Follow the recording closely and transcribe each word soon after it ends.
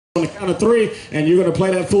On the count of three, and you're going to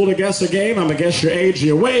play that fool to guesser game. I'm going to guess your age,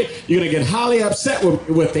 your weight. You're going to get highly upset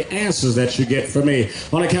with the answers that you get from me.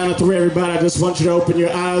 On the count of three, everybody, I just want you to open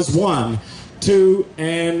your eyes. 1, 2,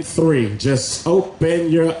 and 3. Just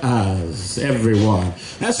open your eyes, everyone.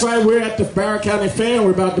 That's right, we're at the Barrett County Fair, and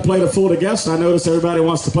we're about to play the fool to guesser. I notice everybody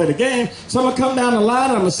wants to play the game, so I'm going to come down the line,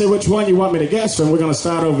 and I'm going to say which one you want me to guess from. We're going to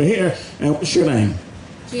start over here. And what's your name?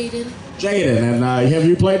 Jaden. Jaden. And have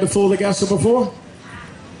you played the fool to guesser before?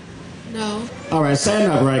 No. All right,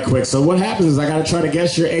 stand up right quick. So what happens is I got to try to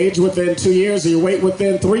guess your age within 2 years or your weight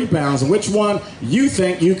within 3 pounds. And which one you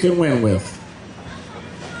think you can win with?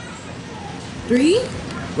 3?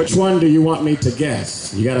 Which one do you want me to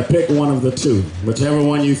guess? You got to pick one of the two. Whichever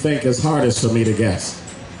one you think is hardest for me to guess.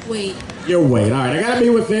 Weight. Your weight. All right, I got to be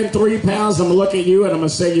within 3 pounds. I'm going to look at you and I'm going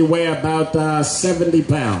to say you weigh about 70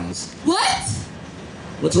 pounds. What?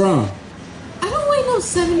 What's wrong? I don't weigh no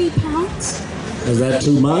 70 pounds. Is that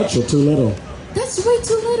too much or too little? That's way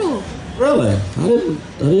too little. Really?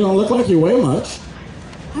 You don't look like you weigh much.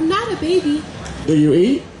 I'm not a baby. Do you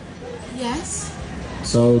eat? Yes.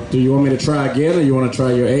 So, do you want me to try again, or you want to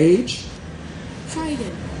try your age? Try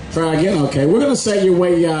again. Try again? Okay. We're going to say you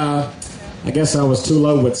weigh, I guess I was too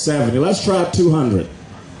low with 70. Let's try 200.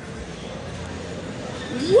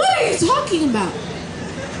 What are you talking about?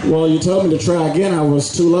 Well, you told me to try again. I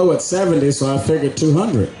was too low at 70, so I figured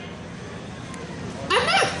 200. I'm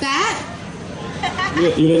not fat.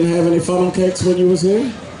 You didn't have any funnel cakes when you was here?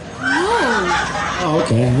 No.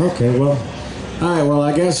 Oh, okay, well. All right, well,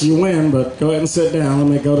 I guess you win, but go ahead and sit down. Let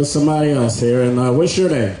me go to somebody else here. And what's your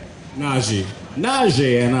name? Najee.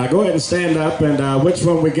 Najee, and go ahead and stand up, and which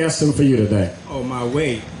one we guessing for you today? Oh, my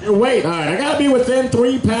weight. Your weight, all right. I got to be within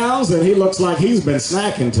 3 pounds, and he looks like he's been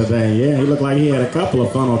snacking today. Yeah, he looked like he had a couple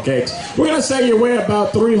of funnel cakes. We're going to say you weigh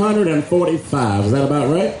about 345. Is that about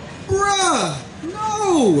right? Bruh,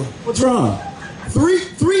 no. What's wrong?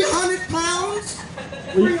 300 pounds?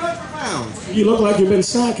 300 pounds. You look like you've been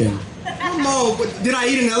snacking. No, but did I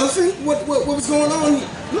eat an elephant? What was going on?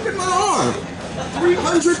 Look at my arm.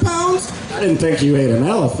 300 pounds? I didn't think you ate an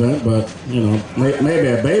elephant, but, you know, maybe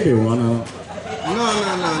a baby one. No.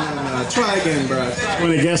 Try again, bro.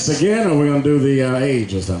 Want to guess again, or we're going to do the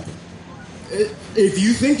age or something? If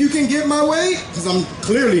you think you can get my weight, because I'm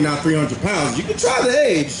clearly not 300 pounds, you can try the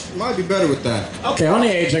age. Might be better with that. Okay, on the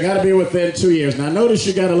age, I got to be within 2 years. Now, notice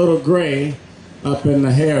you got a little gray up in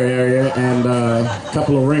the hair area and a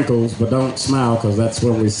couple of wrinkles, but don't smile because that's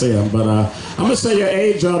when we see them. But I'm going to say your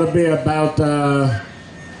age ought to be about, I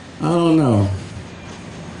don't know,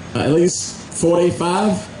 at least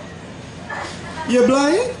 45? You're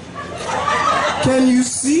blind? Can you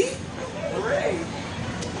see?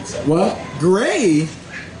 What? Gray?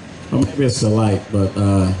 Well, maybe it's the light, but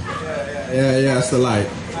Yeah, it's the light.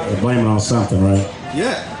 we're blaming it on something, right?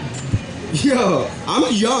 Yeah. Yo,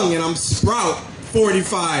 I'm young and I'm sprout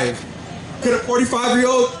 45. Could a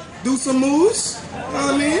 45-year-old do some moves? You know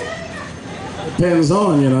what I mean? Depends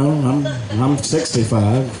on, you know. I'm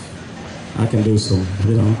 65. I can do some,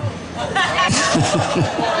 you know.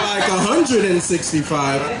 Like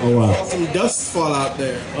 165. Oh, wow. Some dust fall out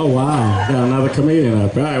there. Oh, wow. Got another comedian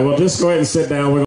up. All right, well, just go ahead and sit down.